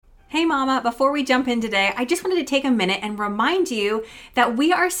Hey mama, before we jump in today, I just wanted to take a minute and remind you that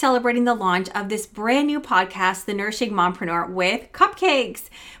we are celebrating the launch of this brand new podcast, The Nourishing Mompreneur, with cupcakes.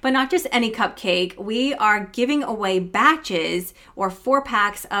 But not just any cupcake. We are giving away batches or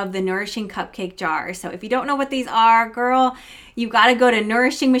 4-packs of the Nourishing Cupcake jars. So if you don't know what these are, girl, you got to go to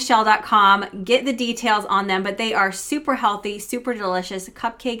nourishingmichelle.com, get the details on them, but they are super healthy, super delicious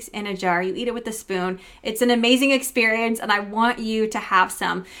cupcakes in a jar. You eat it with a spoon. It's an amazing experience, and I want you to have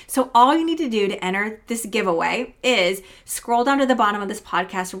some. So all you need to do to enter this giveaway is scroll down to the bottom of this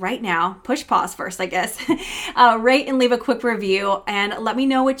podcast right now, push pause first, I guess, rate and leave a quick review, and let me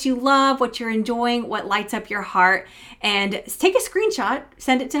know what you love, what you're enjoying, what lights up your heart, and take a screenshot,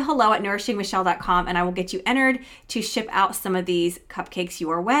 send it to hello@nourishingmichelle.com, and I will get you entered to ship out some of these cupcakes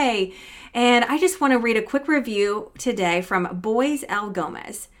your way. And I just want to read a quick review today from Boys L.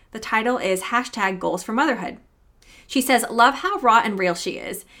 Gomez. The title is #Goals for Motherhood. She says, love how raw and real she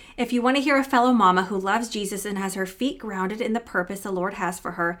is. If you want to hear a fellow mama who loves Jesus and has her feet grounded in the purpose the Lord has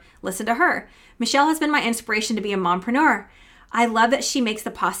for her, listen to her. Michelle has been my inspiration to be a mompreneur. I love that she makes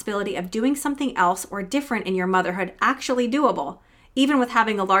the possibility of doing something else or different in your motherhood actually doable, even with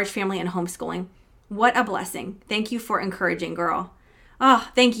having a large family and homeschooling. What a blessing. Thank you for encouraging, girl. Oh,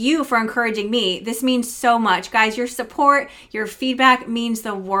 thank you for encouraging me. This means so much. Guys, your support, your feedback means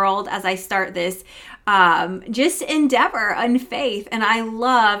the world as I start this just endeavor and faith. And I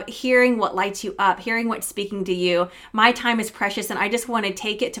love hearing what lights you up, hearing what's speaking to you. My time is precious, and I just want to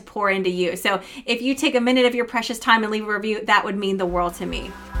take it to pour into you. So if you take a minute of your precious time and leave a review, that would mean the world to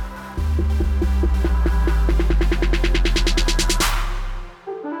me.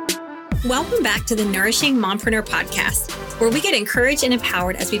 Welcome back to the Nourishing Mompreneur podcast, where we get encouraged and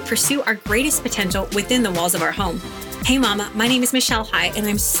empowered as we pursue our greatest potential within the walls of our home. Hey mama, my name is Michelle High, and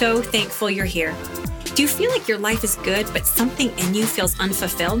I'm so thankful you're here. Do you feel like your life is good, but something in you feels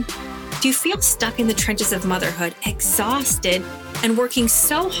unfulfilled? Do you feel stuck in the trenches of motherhood, exhausted and working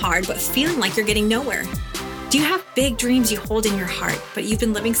so hard, but feeling like you're getting nowhere? Do you have big dreams you hold in your heart, but you've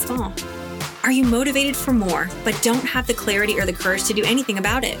been living small? Are you motivated for more, but don't have the clarity or the courage to do anything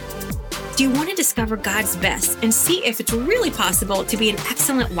about it? Do you want to discover God's best and see if it's really possible to be an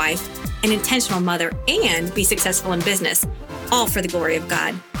excellent wife, an intentional mother, and be successful in business, all for the glory of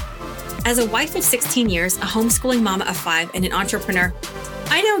God? As a wife of 16 years, a homeschooling mama of 5, and an entrepreneur,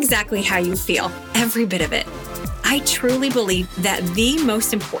 I know exactly how you feel, every bit of it. I truly believe that the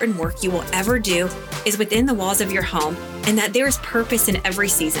most important work you will ever do is within the walls of your home, and that there is purpose in every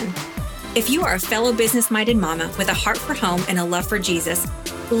season. If you are a fellow business-minded mama with a heart for home and a love for Jesus,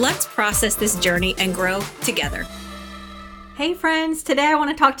 let's process this journey and grow together. Hey friends, today I want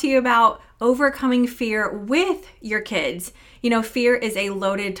to talk to you about overcoming fear with your kids. You know, fear is a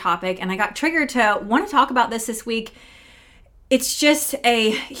loaded topic, and I got triggered to want to talk about this week. It's just a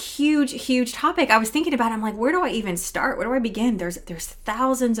huge topic. I was thinking about it. I'm like, where do I even start? Where do I begin? There's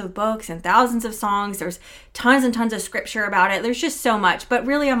thousands of books and thousands of songs. There's tons and tons of scripture about it. There's just so much. But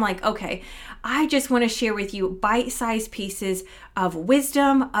really, I'm like, okay, I just want to share with you bite-sized pieces of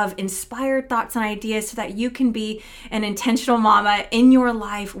wisdom, of inspired thoughts and ideas so that you can be an intentional mama in your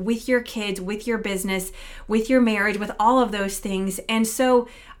life, with your kids, with your business, with your marriage, with all of those things. And so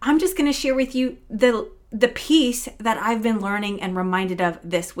I'm just going to share with you the piece that I've been learning and reminded of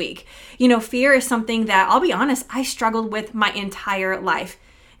this week. You know, fear is something that, I'll be honest, I struggled with my entire life.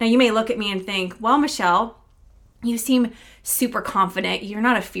 Now, you may look at me and think, well, Michelle, you seem super confident. You're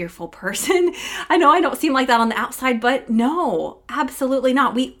not a fearful person. I know I don't seem like that on the outside, but no, absolutely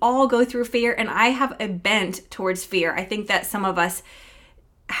not. We all go through fear, and I have a bent towards fear. I think that some of us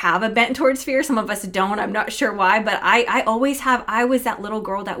have a bent towards fear. Some of us don't. I'm not sure why, but I always have. I was that little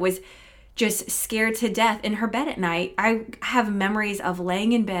girl that was just scared to death in her bed at night. I have memories of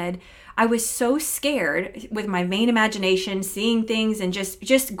laying in bed. I was so scared with my vain imagination, seeing things and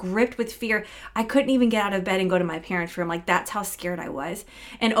just gripped with fear. I couldn't even get out of bed and go to my parents' room. Like, that's how scared I was.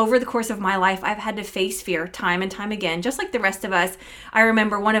 And over the course of my life, I've had to face fear time and time again, just like the rest of us. I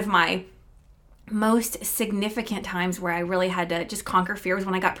remember one of my most significant times where I really had to just conquer fear was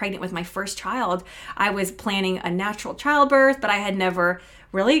when I got pregnant with my first child. I was planning a natural childbirth, but I had never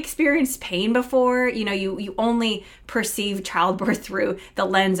really experienced pain before. You know, you only perceive childbirth through the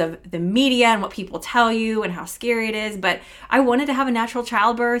lens of the media and what people tell you and how scary it is. But I wanted to have a natural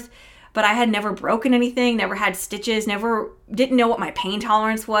childbirth, but I had never broken anything, never had stitches, didn't know what my pain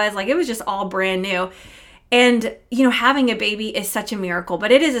tolerance was. Like, it was just all brand new. And, having a baby is such a miracle,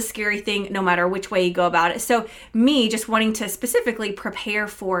 but it is a scary thing no matter which way you go about it. So me just wanting to specifically prepare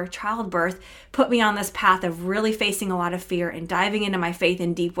for childbirth put me on this path of really facing a lot of fear and diving into my faith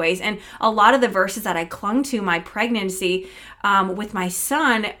in deep ways. And a lot of the verses that I clung to my pregnancy with my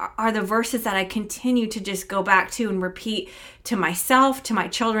son are the verses that I continue to just go back to and repeat to myself, to my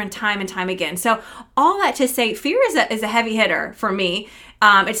children, time and time again. So all that to say, fear is a heavy hitter for me.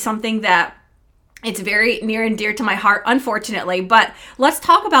 It's something that it's very near and dear to my heart, unfortunately. But let's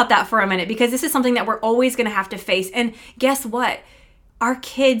talk about that for a minute, because this is something that we're always going to have to face. And guess what? Our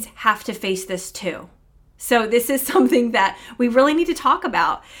kids have to face this too. So this is something that we really need to talk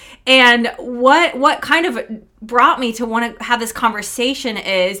about. And what kind of brought me to want to have this conversation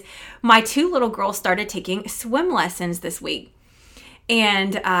is my 2 little girls started taking swim lessons this week.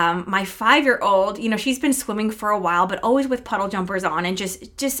 And my 5-year-old, she's been swimming for a while, but always with puddle jumpers on, and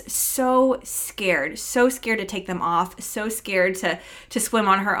just so scared to take them off, so scared to swim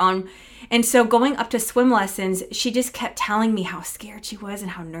on her own. And so going up to swim lessons, she just kept telling me how scared she was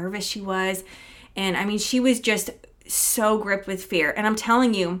and how nervous she was. And I mean, she was just so gripped with fear. And I'm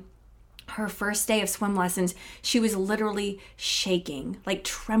telling you, her first day of swim lessons, she was literally shaking, like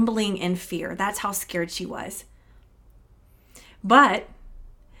trembling in fear. That's how scared she was. But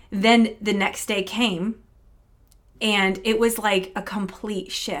then the next day came, and it was like a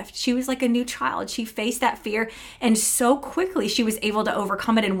complete shift. She was like a new child. She faced that fear, and so quickly she was able to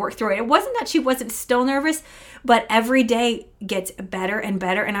overcome it and work through it. It wasn't that she wasn't still nervous, but every day gets better and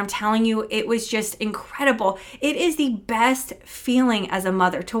better. And I'm telling you, it was just incredible. It is the best feeling as a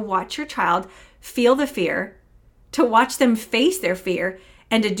mother to watch your child feel the fear, to watch them face their fear,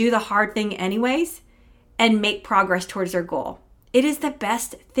 and to do the hard thing anyways and make progress towards their goal. It is the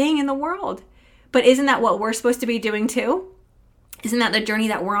best thing in the world. But isn't that what we're supposed to be doing too? Isn't that the journey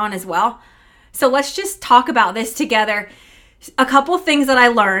that we're on as well? So let's just talk about this together. A couple things that I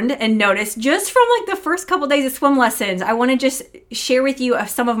learned and noticed just from like the first couple days of swim lessons. I want to just share with you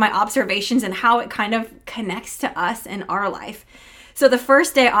some of my observations and how it kind of connects to us in our life. So the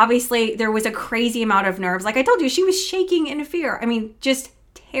first day, obviously, there was a crazy amount of nerves. Like I told you, she was shaking in fear. I mean, just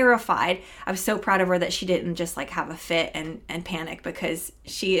terrified. I was so proud of her that she didn't just like have a fit and panic, because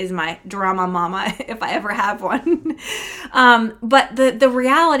she is my drama mama if I ever have one. But the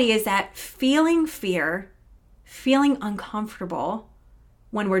reality is that feeling fear, feeling uncomfortable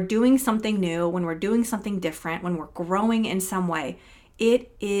when we're doing something new, when we're doing something different, when we're growing in some way,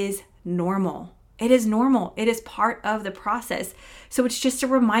 it is normal. It is normal. It is part of the process. So it's just a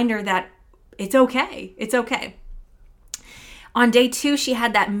reminder that it's okay. It's okay. On day 2, she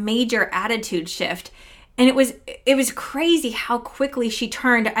had that major attitude shift, and it was crazy how quickly she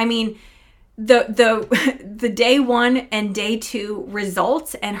turned. I mean, the day 1 and day 2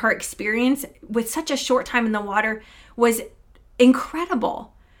 results and her experience with such a short time in the water was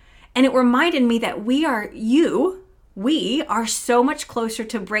incredible. And it reminded me that we are so much closer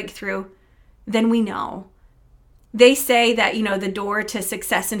to breakthrough than we know. They say that, the door to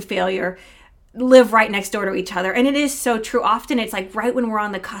success and failure live right next door to each other. And it is so true. Often it's like right when we're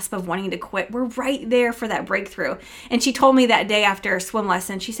on the cusp of wanting to quit, we're right there for that breakthrough. And she told me that day after a swim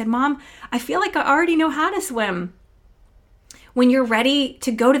lesson, she said, "Mom, I feel like I already know how to swim." When you're ready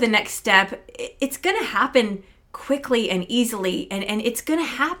to go to the next step, it's going to happen quickly and easily, and it's going to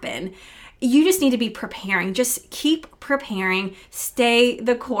happen. You just need to be preparing. Just keep preparing, stay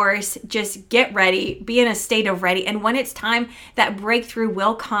the course, just get ready, be in a state of ready. And when it's time, that breakthrough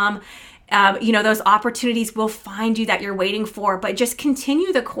will come. Those opportunities will find you that you're waiting for, but just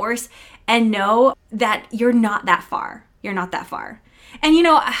continue the course and know that you're not that far. You're not that far. And,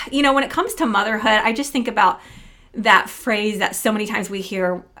 when it comes to motherhood, I just think about that phrase that so many times we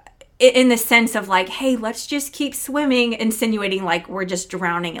hear in the sense of like, hey, let's just keep swimming, insinuating like we're just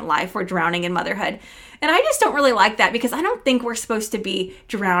drowning in life, we're drowning in motherhood. And I just don't really like that, because I don't think we're supposed to be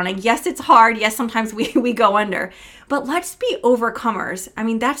drowning. Yes, it's hard. Yes, sometimes we go under. But let's be overcomers. I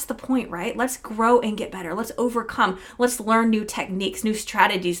mean, that's the point, right? Let's grow and get better. Let's overcome. Let's learn new techniques, new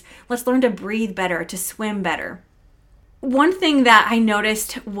strategies. Let's learn to breathe better, to swim better. One thing that I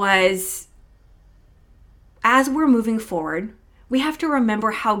noticed was as we're moving forward, we have to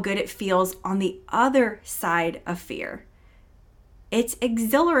remember how good it feels on the other side of fear. It's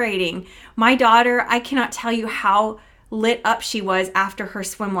exhilarating. My daughter, I cannot tell you how lit up she was after her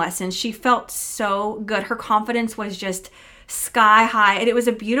swim lessons. She felt so good. Her confidence was just sky high, and it was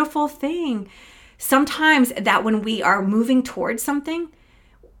a beautiful thing. Sometimes that when we are moving towards something,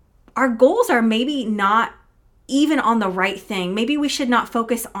 our goals are maybe not even on the right thing. Maybe we should not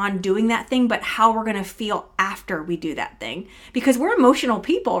focus on doing that thing, but how we're going to feel after we do that thing, because we're emotional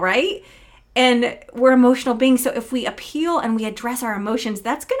people, right? And we're emotional beings. So if we appeal and we address our emotions,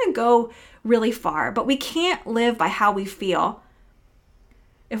 that's going to go really far. But we can't live by how we feel.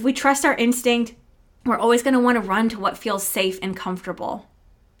 If we trust our instinct, we're always going to want to run to what feels safe and comfortable.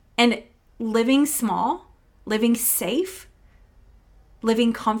 And living small, living safe,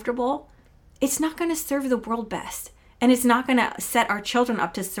 living comfortable, it's not going to serve the world best. And it's not going to set our children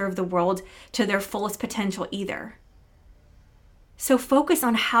up to serve the world to their fullest potential either. So focus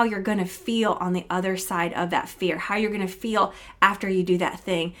on how you're going to feel on the other side of that fear, how you're going to feel after you do that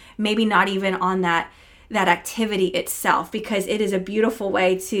thing. Maybe not even on that activity itself, because it is a beautiful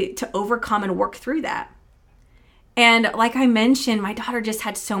way to overcome and work through that. And like I mentioned, my daughter just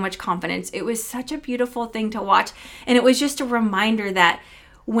had so much confidence. It was such a beautiful thing to watch. And it was just a reminder that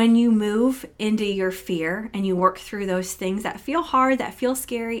when you move into your fear and you work through those things that feel hard, that feel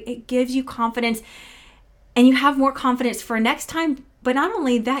scary, it gives you confidence. And you have more confidence for next time. But not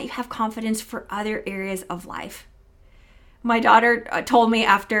only that, you have confidence for other areas of life. My daughter told me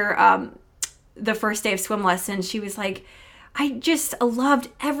after the first day of swim lessons, she was like, I just loved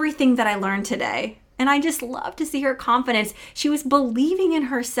everything that I learned today. And I just love to see her confidence. She was believing in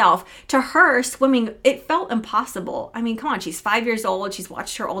herself. To her, swimming, it felt impossible. I mean, come on, she's 5 years old. She's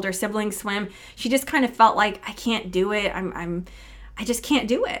watched her older siblings swim. She just kind of felt like, I can't do it. I just can't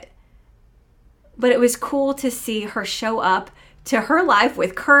do it. But it was cool to see her show up to her life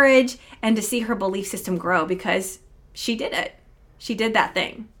with courage and to see her belief system grow, because she did it. She did that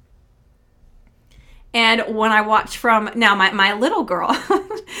thing. And when I watch from now, my little girl,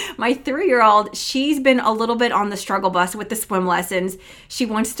 my 3-year-old, she's been a little bit on the struggle bus with the swim lessons. She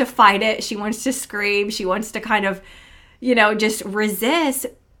wants to fight it. She wants to scream. She wants to kind of, just resist.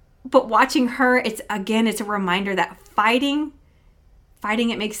 But watching her, it's a reminder that fighting,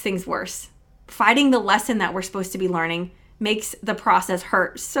 it makes things worse. Fighting the lesson that we're supposed to be learning makes the process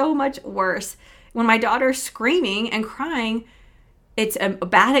hurt so much worse. When my daughter's screaming and crying, it's a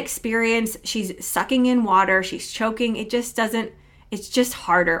bad experience. She's sucking in water. She's choking. It's just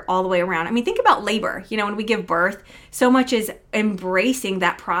harder all the way around. I mean, think about labor. When we give birth, so much is embracing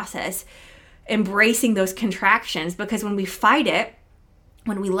that process, embracing those contractions, because when we fight it,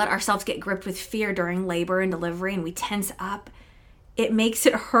 when we let ourselves get gripped with fear during labor and delivery and we tense up, it makes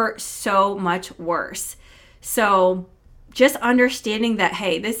it hurt so much worse. So just understanding that,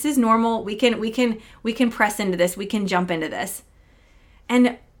 hey, this is normal. We can press into this. We can jump into this.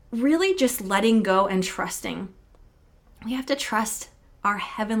 And really just letting go and trusting. We have to trust our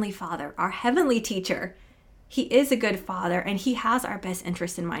Heavenly Father, our Heavenly Teacher. He is a good Father, and He has our best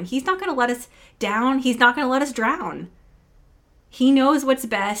interest in mind. He's not going to let us down. He's not going to let us drown. He knows what's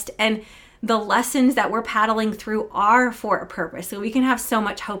best, and the lessons that we're paddling through are for a purpose. So we can have so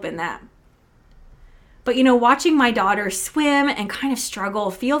much hope in that. But, watching my daughter swim and kind of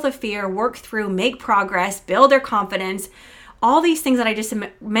struggle, feel the fear, work through, make progress, build their confidence, all these things that I just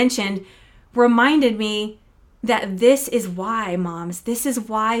mentioned reminded me that this is why, moms, this is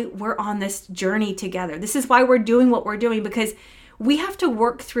why we're on this journey together. This is why we're doing what we're doing, because we have to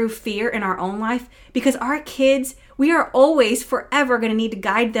work through fear in our own life, because our kids, we are always forever going to need to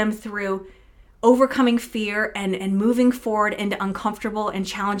guide them through overcoming fear and moving forward into uncomfortable and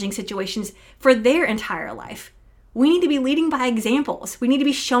challenging situations for their entire life. We need to be leading by examples. We need to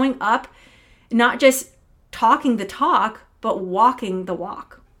be showing up, not just talking the talk, but walking the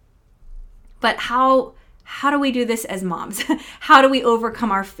walk. But how do we do this as moms? How do we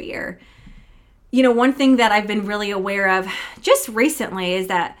overcome our fear? One thing that I've been really aware of just recently is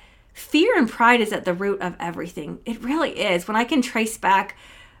that fear and pride is at the root of everything. It really is. When I can trace back,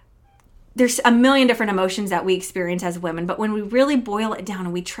 there's a million different emotions that we experience as women, but when we really boil it down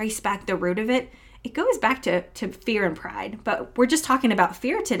and we trace back the root of it, it goes back to fear and pride. But we're just talking about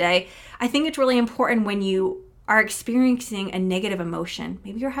fear today. I think it's really important when you are experiencing a negative emotion.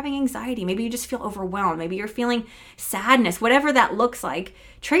 Maybe you're having anxiety. Maybe you just feel overwhelmed. Maybe you're feeling sadness, whatever that looks like.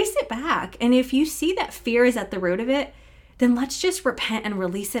 Trace it back. And if you see that fear is at the root of it, then let's just repent and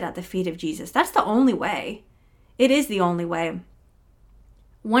release it at the feet of Jesus. That's the only way. It is the only way.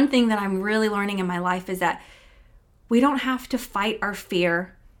 One thing that I'm really learning in my life is that we don't have to fight our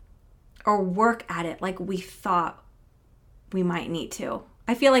fear or work at it like we thought we might need to.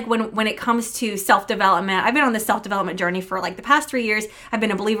 I feel like when it comes to self-development, I've been on this self-development journey for like the past 3 years. I've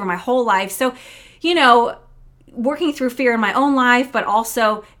been a believer my whole life. So, working through fear in my own life, but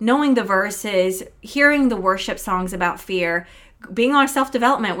also knowing the verses, hearing the worship songs about fear, being on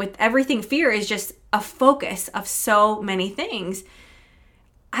self-development with everything. Fear is just a focus of so many things.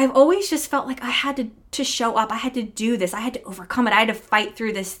 I've always just felt like I had to show up. I had to do this. I had to overcome it. I had to fight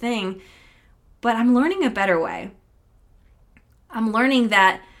through this thing. But I'm learning a better way. I'm learning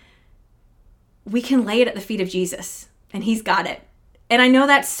that we can lay it at the feet of Jesus and he's got it. And I know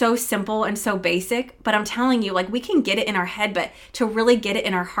that's so simple and so basic, but I'm telling you, like, we can get it in our head, but to really get it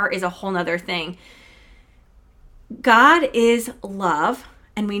in our heart is a whole nother thing. God is love.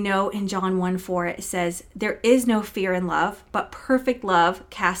 And we know in John 1:4, it says, there is no fear in love, but perfect love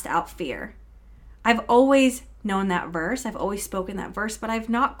casts out fear. I've always known that verse. I've always spoken that verse, but I've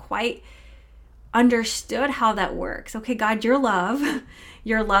not quite understood how that works. Okay, God, your love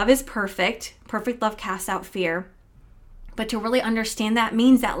is perfect. Perfect love casts out fear. But to really understand that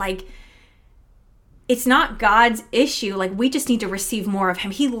means that, like, it's not God's issue. Like, we just need to receive more of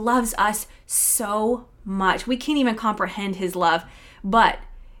him. He loves us so much. We can't even comprehend his love. But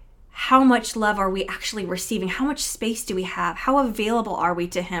how much love are we actually receiving? How much space do we have? How available are we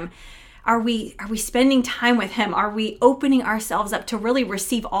to him? Are we spending time with him? Are we opening ourselves up to really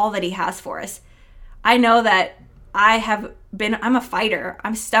receive all that he has for us? I know that I'm a fighter.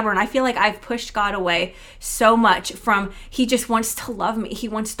 I'm stubborn. I feel like I've pushed God away so much from, he just wants to love me. He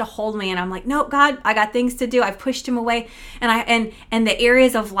wants to hold me. And I'm like, no, God, I got things to do. I've pushed him away. And the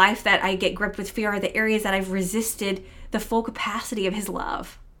areas of life that I get gripped with fear are the areas that I've resisted the full capacity of his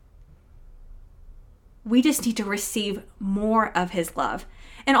love. We just need to receive more of his love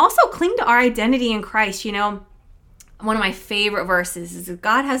and also cling to our identity in Christ. You know, one of my favorite verses is,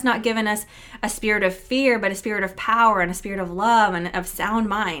 God has not given us a spirit of fear, but a spirit of power and a spirit of love and of sound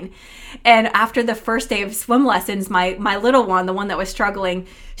mind. And after the first day of swim lessons, my little one, the one that was struggling,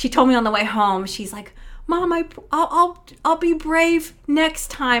 she told me on the way home, she's like, Mom, I'll be brave next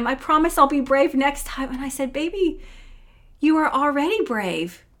time. I promise I'll be brave next time. And I said, baby, you are already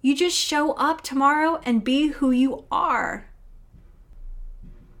brave. You just show up tomorrow and be who you are.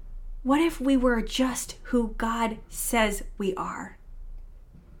 What if we were just who God says we are?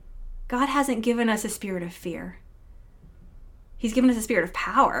 God hasn't given us a spirit of fear. He's given us a spirit of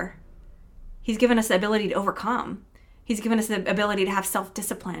power. He's given us the ability to overcome. He's given us the ability to have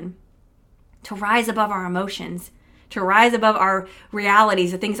self-discipline, to rise above our emotions, to rise above our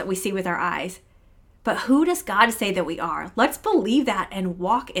realities, the things that we see with our eyes. But who does God say that we are? Let's believe that and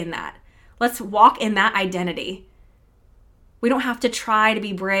walk in that. Let's walk in that identity. We don't have to try to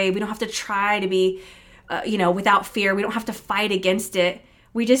be brave. We don't have to try to be, without fear. We don't have to fight against it.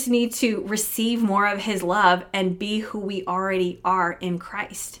 We just need to receive more of his love and be who we already are in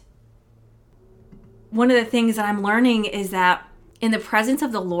Christ. One of the things that I'm learning is that in the presence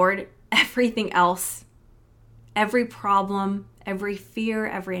of the Lord, everything else, every problem, every fear,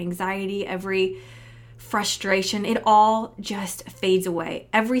 every anxiety, every frustration, it all just fades away.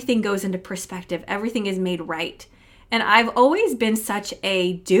 Everything goes into perspective. Everything is made right. And I've always been such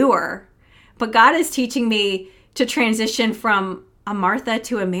a doer, but God is teaching me to transition from a Martha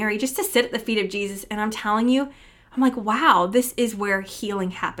to a Mary, just to sit at the feet of Jesus. And I'm telling you, I'm like, wow, this is where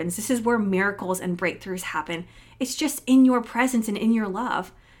healing happens. This is where miracles and breakthroughs happen. It's just in your presence and in your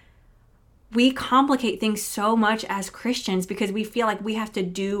love. We complicate things so much as Christians because we feel like we have to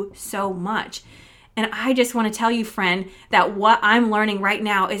do so much. And I just want to tell you, friend, that what I'm learning right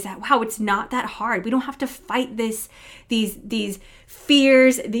now is that, wow, it's not that hard. We don't have to fight these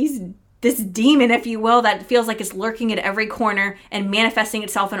fears, this demon, if you will, that feels like it's lurking at every corner and manifesting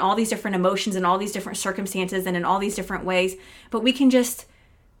itself in all these different emotions and all these different circumstances and in all these different ways. But we can just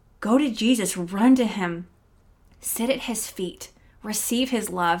go to Jesus, run to him, sit at his feet, receive his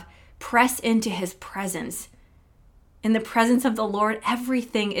love, press into his presence. In the presence of the Lord,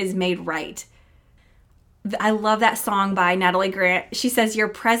 everything is made right. I love that song by Natalie Grant. She says, your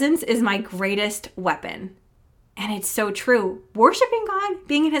presence is my greatest weapon. And it's so true. Worshiping God,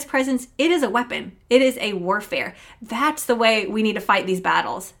 being in his presence, it is a weapon. It is a warfare. That's the way we need to fight these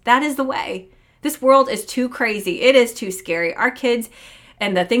battles. That is the way. This world is too crazy. It is too scary. Our kids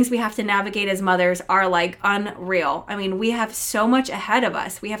and the things we have to navigate as mothers are like unreal. I mean, we have so much ahead of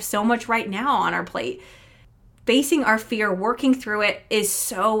us. We have so much right now on our plate. Facing our fear, working through it is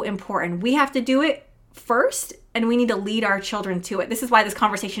so important. We have to do it first, and we need to lead our children to it. This is why this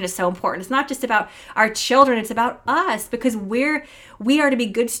conversation is so important. It's not just about our children, it's about us, because we are to be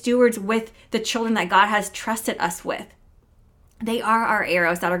good stewards with the children that God has trusted us with. They are our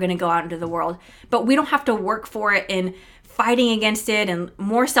arrows that are going to go out into the world, but we don't have to work for it in fighting against it and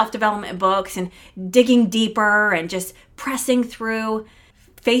more self-development books and digging deeper and just pressing through,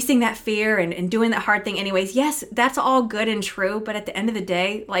 facing that fear and doing that hard thing anyways. Yes, that's all good and true, but at the end of the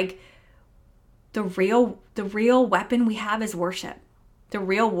day, like, the real weapon we have is worship. The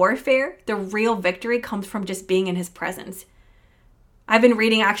real warfare, the real victory comes from just being in his presence. I've been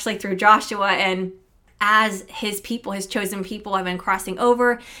reading actually through Joshua, and as his people, his chosen people, have been crossing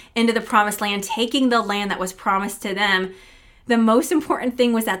over into the promised land, taking the land that was promised to them. The most important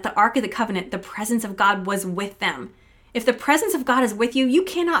thing was that the Ark of the Covenant, the presence of God, was with them. If the presence of God is with you, you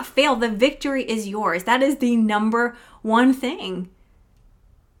cannot fail. The victory is yours. That is the number one thing.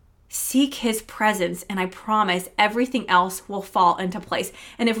 Seek his presence, and I promise everything else will fall into place.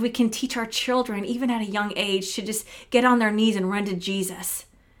 And if we can teach our children, even at a young age, to just get on their knees and run to Jesus,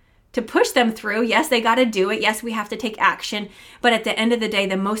 to push them through, yes, they got to do it. Yes, we have to take action. But at the end of the day,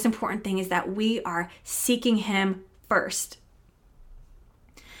 the most important thing is that we are seeking him first.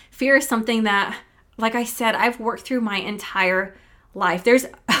 Fear is something that, like I said, I've worked through my entire life. There's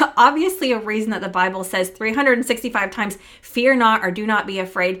obviously a reason that the Bible says 365 times, fear not or do not be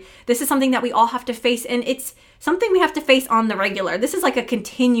afraid. This is something that we all have to face, and it's something we have to face on the regular. This is like a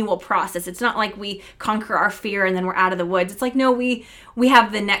continual process. It's not like we conquer our fear and then we're out of the woods. It's like, no, we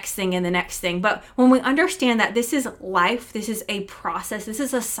have the next thing and the next thing. But when we understand that this is life, this is a process, this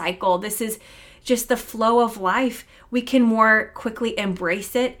is a cycle, this is just the flow of life, we can more quickly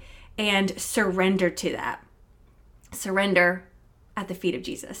embrace it and surrender to that. Surrender at the feet of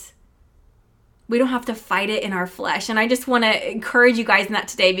Jesus. We don't have to fight it in our flesh. And I just want to encourage you guys in that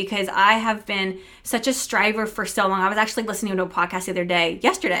today, because I have been such a striver for so long. I was actually listening to a podcast the other day,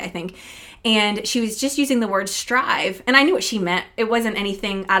 yesterday, I think, and she was just using the word strive. And I knew what she meant. It wasn't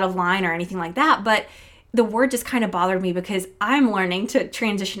anything out of line or anything like that, but the word just kind of bothered me because I'm learning to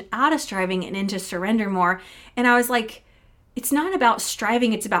transition out of striving and into surrender more. And I was like, it's not about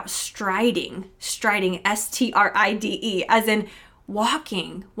striving, it's about striding, S-T-R-I-D-E, as in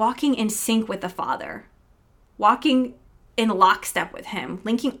walking in sync with the Father, walking in lockstep with him,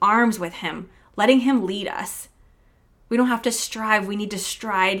 linking arms with him, letting him lead us. We don't have to strive. We need to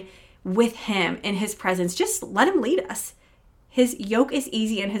stride with him in his presence. Just let him lead us. His yoke is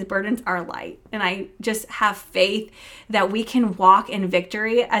easy and his burdens are light. And I just have faith that we can walk in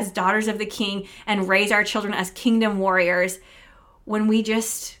victory as daughters of the King and raise our children as kingdom warriors when we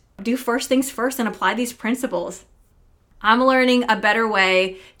just do first things first and apply these principles. I'm learning a better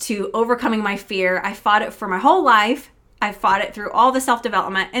way to overcoming my fear. I fought it for my whole life. I fought it through all the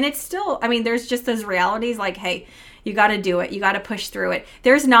self-development. And it's still, there's just those realities like, hey, you got to do it. You got to push through it.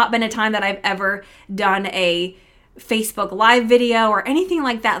 There's not been a time that I've ever done a Facebook live video or anything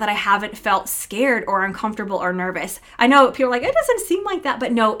like that I haven't felt scared or uncomfortable or nervous. I know people are like, it doesn't seem like that,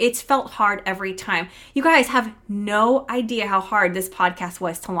 but no, it's felt hard every time. You guys have no idea how hard this podcast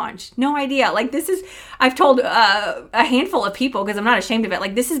was to launch. No idea. Like I've told a handful of people, because I'm not ashamed of it.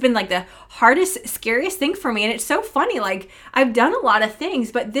 Like, this has been like the hardest, scariest thing for me. And it's so funny. Like, I've done a lot of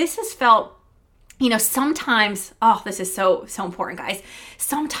things, but this has felt, sometimes, this is so important, guys.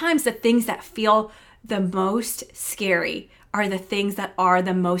 Sometimes the things that feel the most scary are the things that are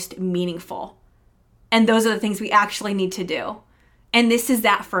the most meaningful. And those are the things we actually need to do. And this is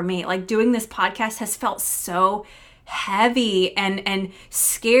that for me. Like, doing this podcast has felt so heavy and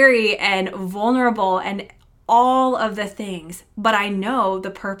scary and vulnerable and all of the things. But I know the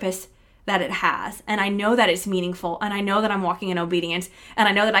purpose that it has. And I know that it's meaningful. And I know that I'm walking in obedience. And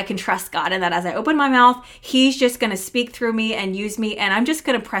I know that I can trust God. And that as I open my mouth, he's just going to speak through me and use me. And I'm just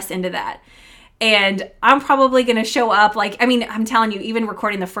going to press into that. And I'm probably going to show up I'm telling you, even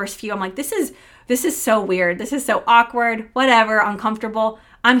recording the first few, I'm like, this is so weird. This is so awkward, whatever, uncomfortable.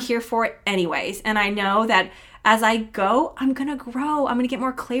 I'm here for it anyways. And I know that as I go, I'm going to grow. I'm going to get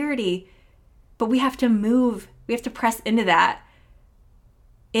more clarity. But we have to move. We have to press into that.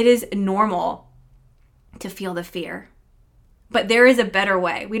 It is normal to feel the fear. But there is a better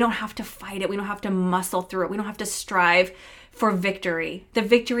way. We don't have to fight it. We don't have to muscle through it. We don't have to strive for victory. The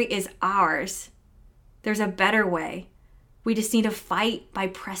victory is ours. There's a better way. We just need to fight by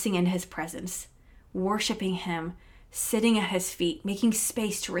pressing in his presence, worshiping him, sitting at his feet, making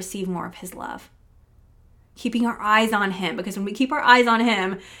space to receive more of his love. Keeping our eyes on him, because when we keep our eyes on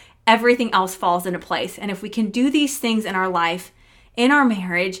him, everything else falls into place. And if we can do these things in our life, in our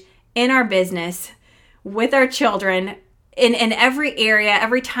marriage, in our business, with our children, in every area,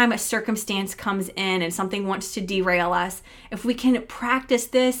 every time a circumstance comes in and something wants to derail us, if we can practice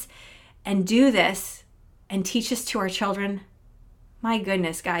this and do this and teach this to our children, my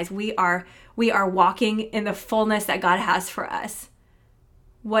goodness, guys, we are walking in the fullness that God has for us.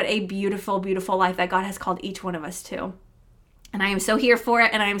 What a beautiful, beautiful life that God has called each one of us to. And I am so here for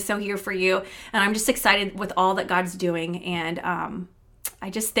it, and I am so here for you. And I'm just excited with all that God's doing. And I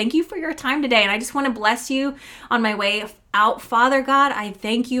just thank you for your time today. And I just want to bless you on my way out. Father God, I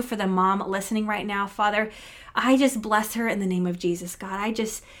thank you for the mom listening right now. Father, I just bless her in the name of Jesus, God. I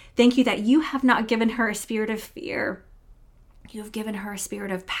just thank you that you have not given her a spirit of fear. You have given her a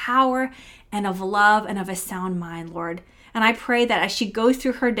spirit of power and of love and of a sound mind, Lord. And I pray that as she goes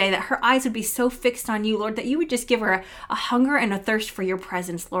through her day, that her eyes would be so fixed on you, Lord, that you would just give her a hunger and a thirst for your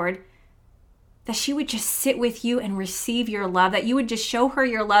presence, Lord. That she would just sit with you and receive your love, that you would just show her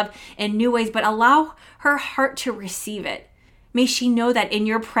your love in new ways, but allow her heart to receive it. May she know that in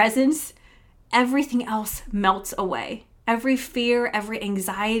your presence, everything else melts away. Every fear, every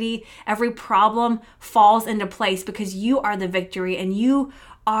anxiety, every problem falls into place because you are the victory and you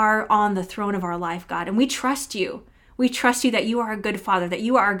are on the throne of our life, God. And we trust you. We trust you that you are a good father, that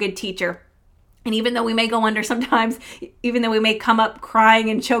you are a good teacher. And even though we may go under sometimes, even though we may come up crying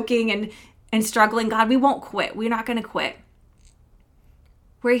and choking and struggling, God, we won't quit. We're not going to quit.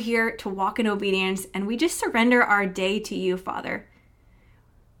 We're here to walk in obedience, and we just surrender our day to you, Father.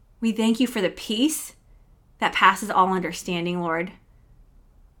 We thank you for the peace that passes all understanding, Lord.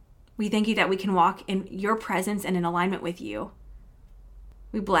 We thank you that we can walk in your presence and in alignment with you.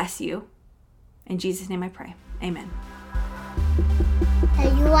 We bless you. In Jesus' name I pray. Amen.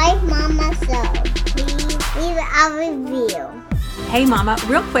 If you like Mama So, please leave a review. Hey Mama,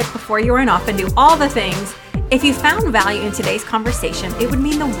 real quick before you run off and do all the things, if you found value in today's conversation, it would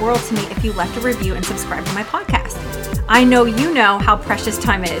mean the world to me if you left a review and subscribed to my podcast. I know you know how precious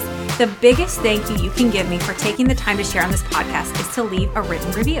time is. The biggest thank you can give me for taking the time to share on this podcast is to leave a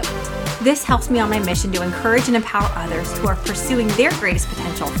written review. This helps me on my mission to encourage and empower others who are pursuing their greatest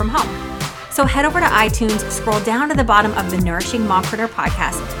potential from home. So head over to iTunes, scroll down to the bottom of the Nourishing Mompreneur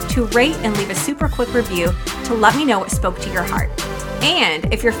podcast to rate and leave a super quick review to let me know what spoke to your heart.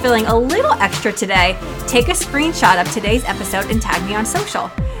 And if you're feeling a little extra today, take a screenshot of today's episode and tag me on social.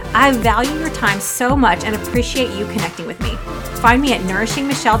 I value your time so much and appreciate you connecting with me. Find me at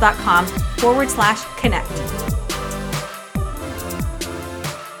nourishingmichelle.com/connect.